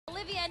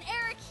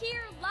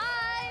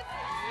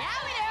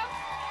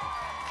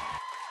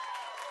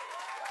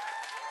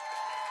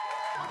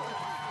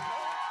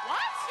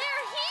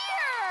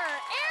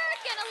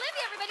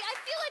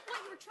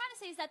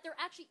say is that there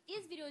actually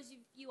is videos of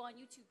you on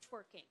YouTube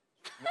twerking.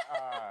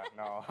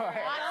 No. Yeah!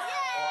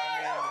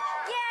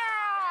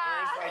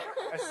 There is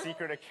like a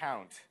secret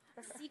account.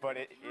 But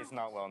it is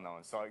not well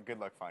known, so good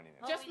luck finding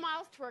it. Just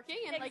Miles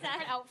twerking in like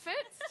different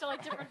outfits, so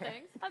like different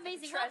things.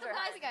 Amazing. Treasure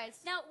Welcome, guys.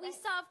 Now, we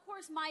saw, of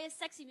course, Maya's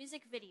sexy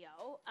music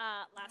video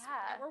last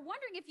week. We're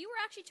wondering if you were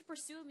actually to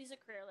pursue a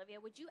music career,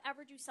 Olivia, would you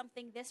ever do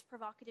something this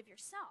provocative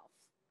yourself?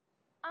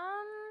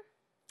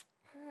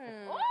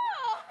 No,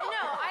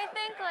 I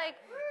think like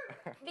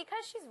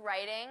because she's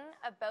writing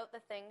about the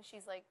things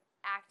she's like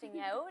acting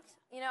out,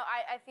 you know,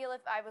 I feel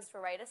if I was to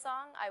write a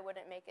song, I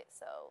wouldn't make it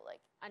so like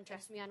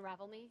Undress me,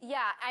 unravel me.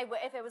 yeah,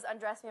 if it was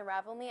Undress Me,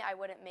 Unravel Me, I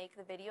wouldn't make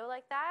the video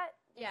like that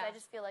because Yeah. I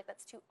just feel like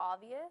that's too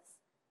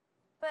obvious.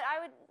 But I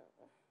would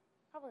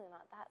probably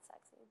not that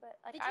sexy, but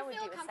like Did I you would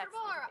feel do a sexy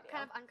comfortable or video.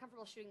 kind of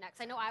uncomfortable shooting that?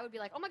 Because I know I would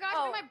be like, oh my gosh,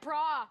 look at my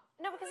bra.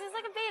 No, because it's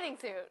like a bathing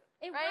suit.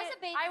 It right? was a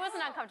bathing I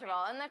wasn't suit.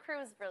 uncomfortable, and the crew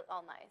was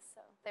all nice,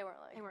 so they weren't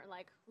like. They weren't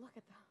like, look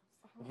at those.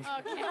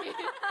 Okay.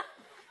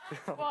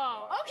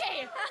 Whoa.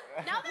 Okay.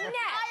 Now that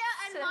Maya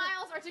and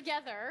Miles are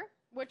together,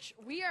 which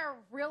we are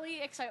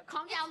really excited.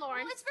 Calm down,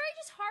 Lauren. Well, it's very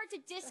just hard to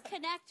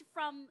disconnect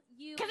from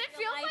you. Because it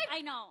feels like... I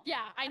know.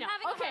 Yeah, I know.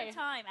 I'm having okay. a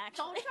hard time,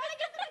 actually. Don't try to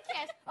get them to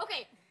kiss.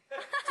 Okay. Do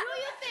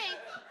you think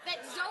that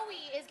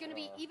Zoe is going to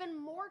be even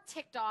more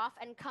ticked off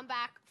and come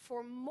back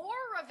for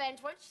more revenge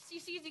once she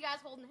sees you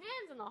guys holding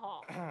hands in the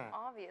hall?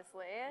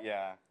 Obviously.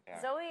 Yeah.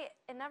 Zoe,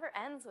 it never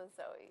ends with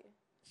Zoe.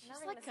 She's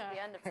never like gets to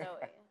the end of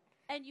Zoe.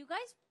 And you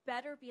guys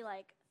better be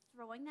like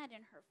throwing that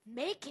in her.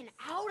 Making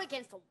out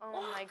against the wall.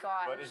 Oh my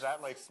god. But is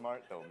that like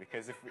smart though?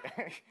 Because if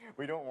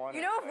we don't want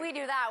You know, if we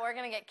do that, we're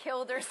gonna get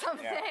killed or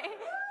something.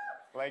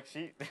 like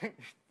she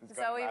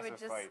Zoe would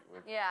just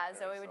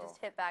Zoe would so. just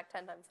hit back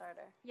 10 times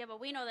harder. Yeah, but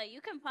we know that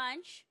you can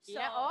punch. So.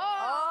 Yeah.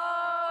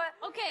 Oh,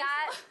 okay.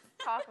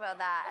 Talk about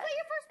that. Was that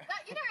your first?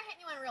 You never hit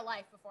anyone in real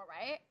life before,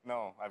 right?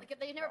 No, I've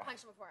You never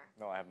punched them before.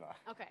 No, I have not.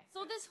 Okay.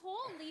 So this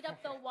whole lead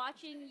up, though,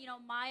 watching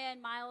Maya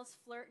and Miles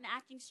flirt and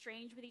acting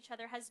strange with each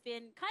other has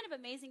been kind of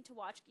amazing to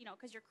watch.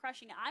 Because you're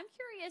crushing it. I'm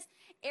curious,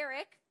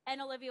 Eric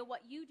and Olivia,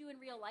 what you do in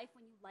real life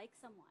when you like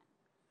someone.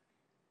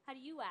 How do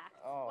you act?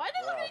 Oh, Why do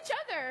they look at each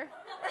other?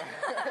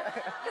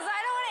 Because I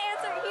don't want to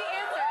answer. He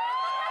answered.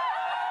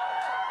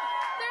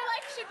 They're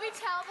like, should we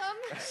tell them?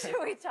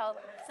 Should we tell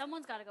them?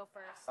 Someone's got to go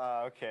first.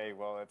 Okay,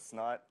 well, it's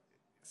not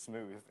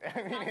smooth.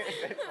 I mean,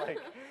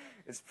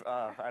 it's like,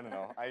 I don't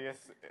know. I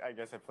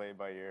guess I play it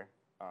by ear.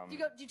 Do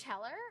you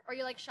tell her, or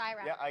you like shy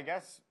around? Yeah, I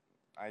guess.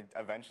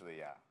 Eventually,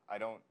 yeah. I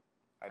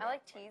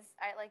like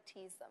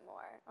tease them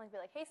more. I like be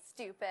like, hey,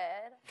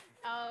 stupid.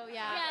 Oh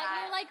yeah.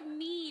 Yeah, you're like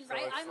mean, So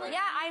right? it's I'm like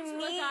I'm to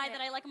mean. a guy that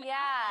I like. I'm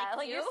Yeah,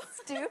 like you. you're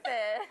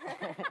stupid.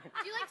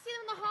 Do you like see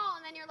them in the hall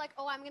and then you're like,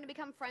 oh, I'm gonna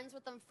become friends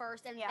with them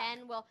first, and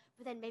then but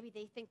then maybe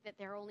they think that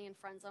they're only in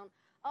friend zone.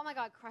 Oh my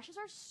God, crushes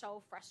are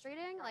so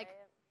frustrating. Like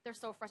they're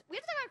so frustrating. We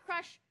have to talk about a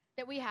crush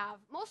that we have,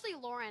 mostly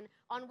Lauren,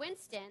 on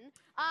Winston.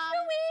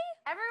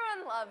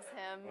 Everyone loves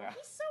him. Yeah.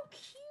 He's so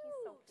cute.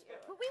 He's so cute.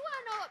 But we want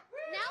to know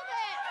now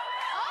that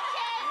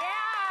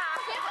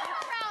give him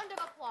a round of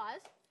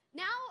applause.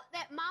 Now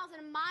that Miles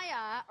and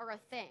Maya are a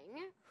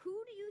thing, who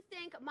do you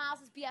think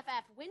Miles'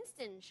 BFF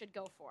Winston should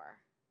go for?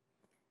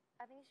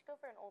 I think you should go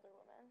for an older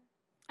woman.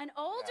 An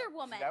older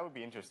woman. That would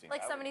be interesting.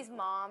 Like That somebody's would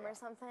be mom or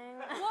something.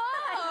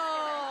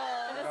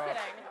 Whoa! Just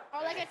kidding.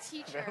 Or like a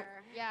teacher.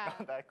 Yeah.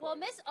 Not that Well,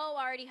 close. Miss O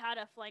already had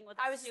a fling with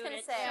a I was just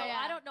student, gonna say. so Yeah.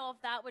 I don't know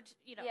if that would,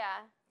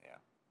 Yeah. Yeah.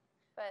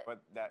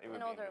 But that it would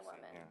an be older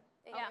interesting, woman. Yeah.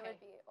 It Okay. would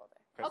be older.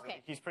 'Cause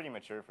Okay. he's pretty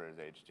mature for his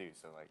age too,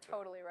 so like.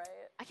 Totally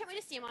right. I can't wait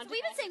to see him on. So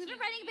we've been saying, we've been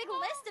writing a big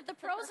list of the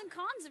pros and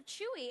cons of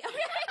Chewy.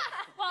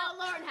 Well,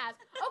 Lauren has.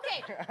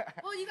 Okay.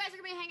 Well, you guys are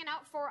going to be hanging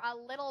out for a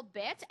little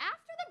bit.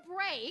 After the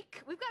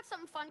break, we've got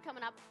something fun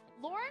coming up.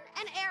 Lauren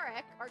and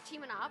Eric are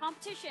teaming up.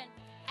 Competition.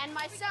 And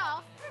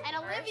myself and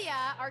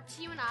Olivia are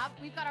teaming up.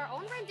 We've got our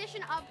own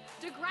rendition of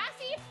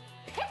Degrassi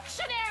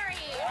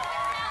Pictionary.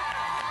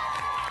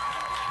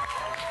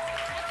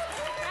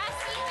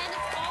 Degrassi, and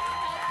it's all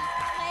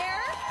about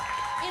Claire.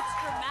 It's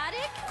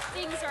dramatic.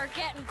 Things are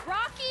getting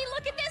rocky.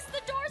 Look at this,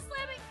 the door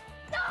slamming.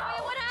 No!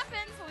 Wait, what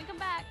happens when we come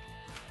back?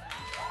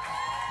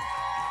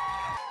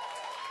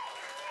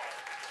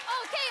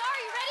 Okay, are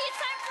you ready? It's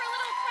time for a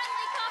little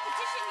friendly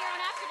competition here on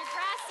After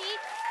Degrassi.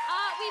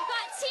 We've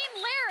got Team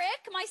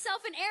Lyric,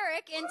 myself and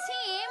Eric, and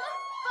Team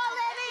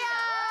Olivia.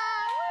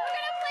 We're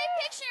going to play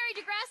Pictionary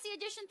Degrassi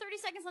edition, 30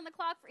 seconds on the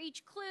clock for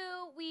each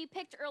clue. We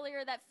picked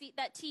earlier that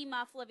Team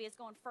Olivia is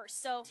going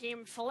first. So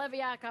Team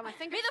Olivia, got my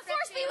fingers. may the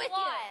force be with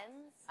you.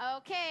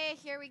 Okay,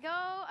 here we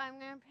go. I'm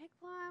going to pick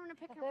one. I'm going to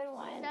pick good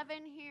one.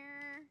 7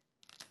 here.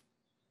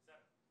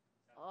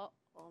 Oh,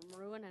 I'm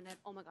ruining it.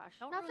 Oh my gosh.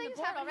 Don't ruin the Nothing's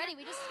board happening. already.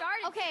 We just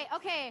started.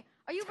 Okay.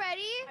 Are you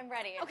ready? I'm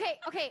ready. Okay.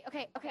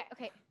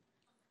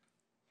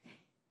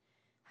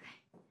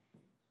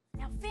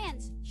 Now,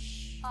 fans,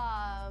 shh.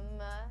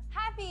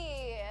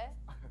 Happy.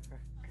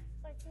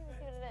 Like, see what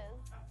it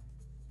is.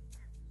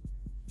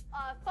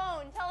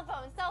 Phone,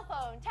 telephone, cell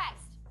phone,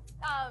 text.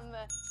 You got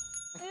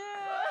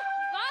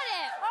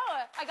it.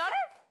 Oh, I got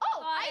it?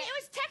 Oh, Got it. It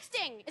was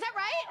texting. Is that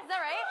right? Is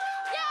that right?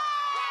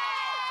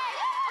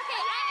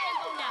 Okay, I'm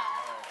gonna go now.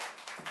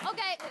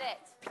 Okay. Did it.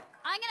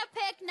 I'm gonna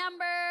pick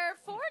number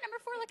 4. Number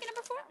 4, lucky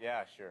number 4.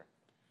 Yeah, sure.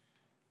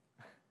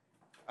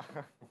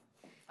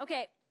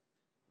 Okay.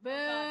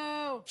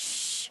 Boo.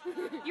 Shh. You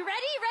ready?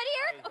 You ready,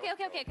 Eric? Okay.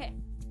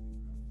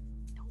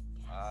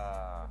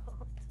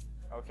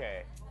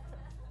 Okay.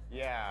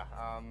 Yeah,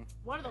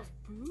 What are those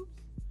boobs?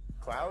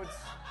 clouds?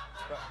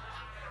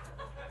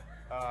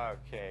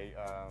 Okay,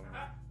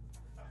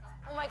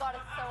 Oh my god,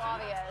 it's so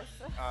obvious.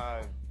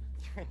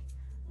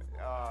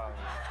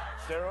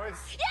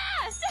 Steroids?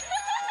 Yes!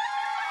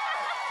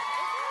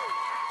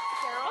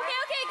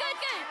 Okay, good.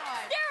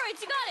 Steroids,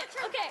 you got it.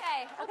 Okay.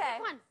 Okay.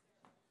 Come on.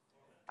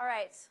 All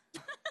right.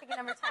 Picking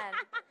number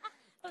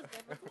 10.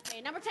 Okay,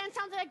 number 10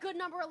 sounds like a good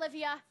number,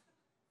 Olivia.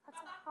 That's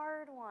a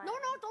hard one. No,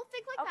 don't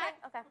think like Okay,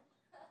 that. okay.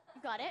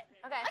 You got it.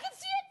 Okay. I can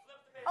see it.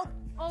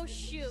 Oh,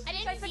 shoot. I Should I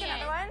didn't pick see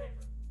another it. one?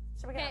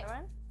 Should we pick Okay. another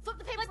one? Flip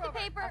the paper. Flip the over.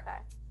 paper. Okay.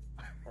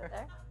 Put it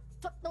there.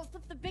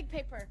 Flip the big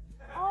paper.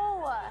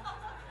 Oh.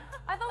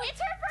 I thought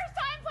It's her first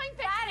time playing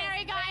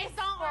Pictionary, guys.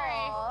 Don't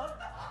worry.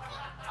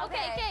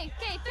 Okay,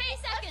 3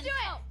 seconds. Let's do it.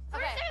 Go.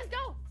 30 seconds,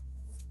 go.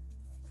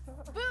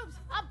 Boobs.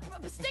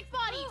 A stick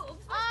body.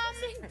 Boobs.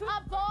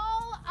 A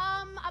ball. A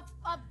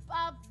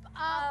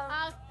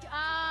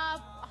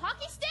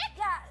hockey stick.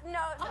 Yeah,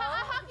 no. A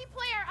hockey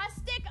player. A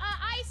stick.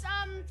 Ice.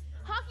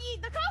 Hockey.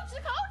 The coach.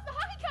 The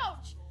hockey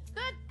coach.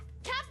 The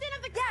captain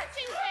of the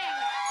coaching thing.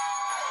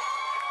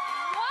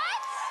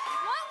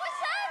 What was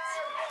that?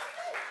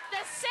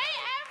 Say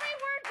every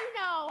word you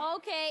know.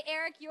 Okay,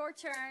 Eric, your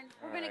turn.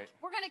 We're All right.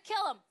 gonna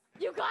kill him.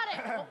 You got it.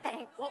 Oh,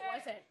 Thanks. what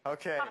was it?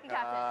 Okay, Hockey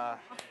captain.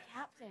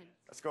 Captain.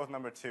 let's go with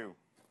number 2.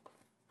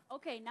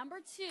 Okay, number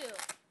 2.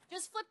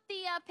 Just flip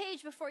the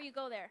page before you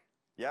go there.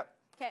 Yep,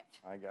 Okay.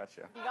 I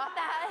gotcha. You got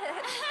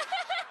that?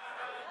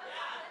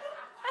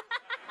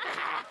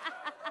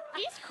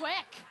 He's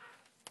quick.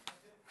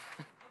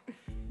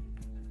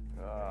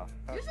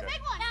 Use the Okay.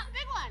 big one. Now,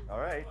 big one. All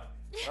right,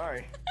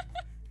 sorry.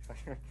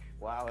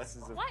 Wow, this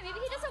is a... Why? Maybe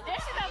he doesn't want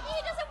it. Maybe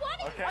he doesn't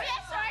want it. Okay. Oh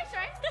yeah,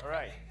 sorry. All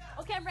right.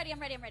 Okay, I'm ready.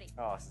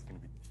 Oh, this is gonna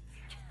be...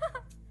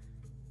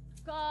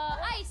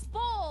 Ice,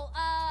 bowl,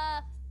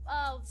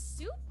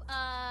 soup,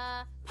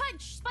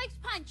 punch, spiked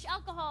punch,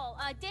 alcohol,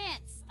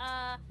 dance,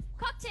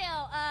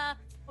 cocktail,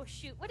 oh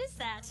shoot, what is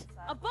that?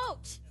 A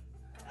boat.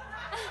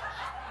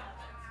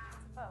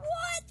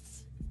 What?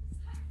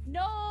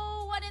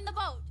 No one in the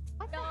boat.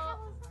 What the No.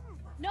 hell is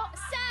that? No,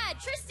 sad,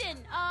 Tristan,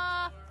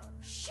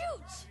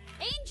 shoot,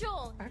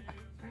 Angel,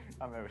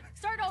 I'm over.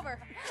 start over.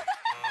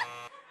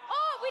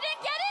 Oh, we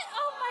didn't get it?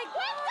 Oh my god.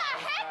 What the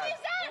heck is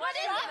that? What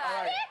is it?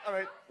 All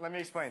right, let me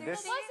explain.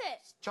 This What was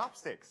it?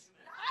 chopsticks.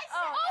 Oh,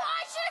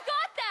 I should have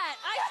got that.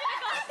 Use that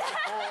method.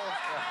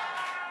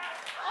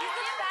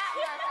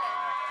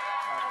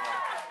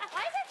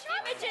 Why is it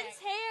Imogen's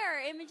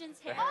hair? Oh, Imogen.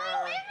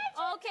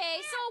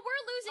 Okay, so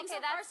we're losing Okay,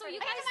 so far. that's So pretty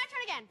you Okay, guys, it's my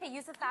turn again. Okay,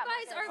 use the fat you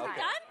guys are method.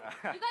 Okay.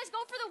 done. You guys go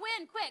for the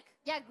win, quick.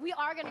 Yeah, we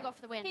are gonna go for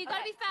the win. Okay, you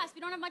gotta be fast.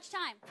 We don't have much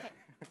time. Okay,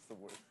 It's the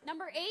worst.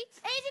 number 8.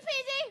 Easy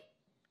peasy.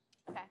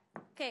 Okay.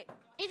 Okay,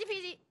 Easy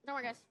peasy. Don't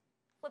worry, guys.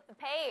 Flip the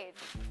page.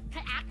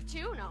 Okay, Act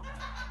 2? No.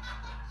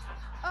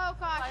 Oh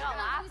gosh. I got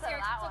laughed lose at there.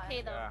 that It's one.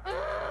 okay though.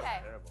 Yeah. Okay.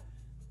 Terrible.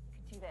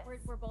 Do this.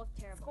 We're both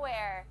terrible.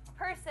 Square.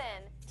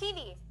 Person.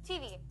 TV.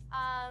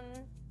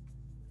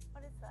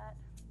 What is that?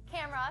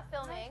 Camera.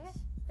 Filming.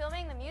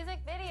 Filming the music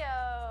video.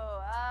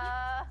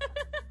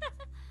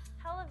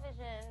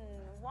 Television.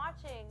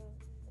 Watching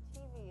the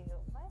TV.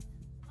 What?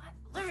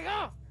 There we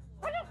go.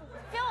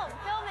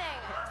 Filming.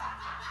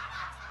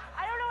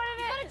 I don't know what it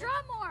You is. gotta draw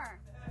more.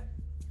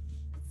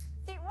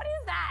 See, what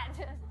is that?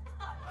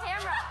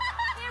 Camera.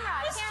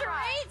 It's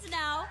charades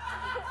now.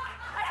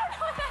 I don't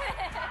know what that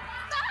is.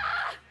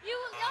 You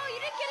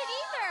didn't get it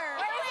either.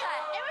 What is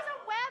that? It was a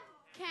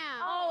webcam.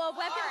 Oh, a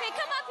webcam. Okay,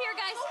 come up here,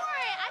 guys. Don't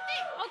worry. I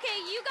think. Okay,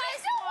 you guys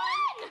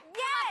won.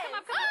 Yes. Come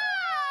up.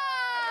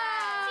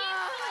 Team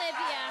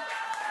Olivia.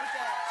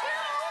 Okay,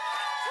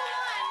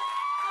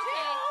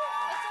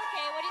 it's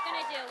okay. What are you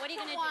gonna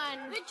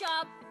do? Good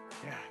job.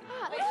 Yeah.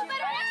 We'll do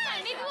better next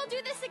time. Maybe we'll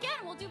do this again.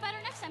 We'll do better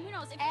next time. Who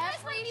knows? If you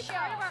guys want to be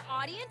part of our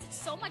audience, it's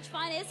so much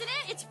fun, isn't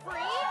it? It's free.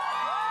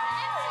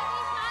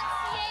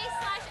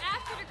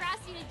 MTV.ca/after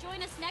Degrassi to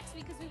join us next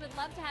week because we would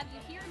love to have you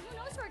here. And who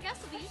knows who our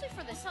guests will be usually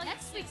for this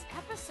next week's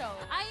episode.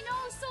 I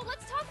know. So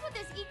let's talk about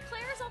this.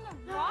 Eclairs on the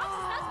rocks.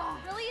 Is that what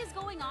really is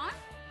going on?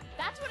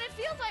 That's what it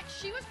feels like.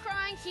 She was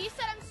crying. He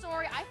said, "I'm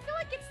sorry." I feel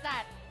like it's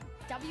that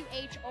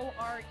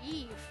WHORE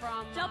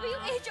from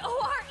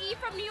WHORE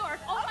from New York.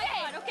 Oh my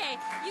God. Okay,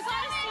 you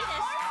gotta see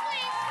this.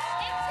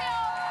 Until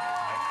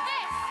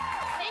this.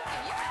 Thank you.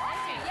 You can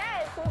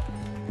Yes.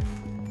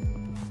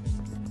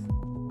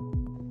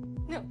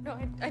 No,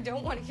 I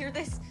don't want to hear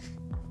this.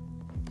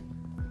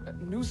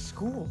 New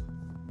school.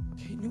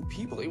 Okay, new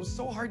people. It was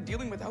so hard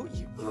dealing without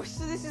you. Oh,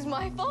 so this is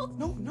my fault?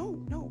 No.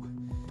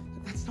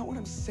 That's not what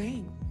I'm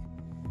saying.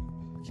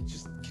 Can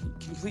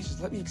you please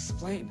just let me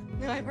explain?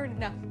 No, I've heard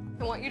enough.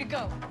 I want you to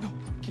go. No,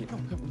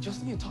 we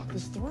just need to talk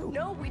this through.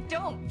 No, we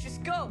don't.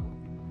 Just go.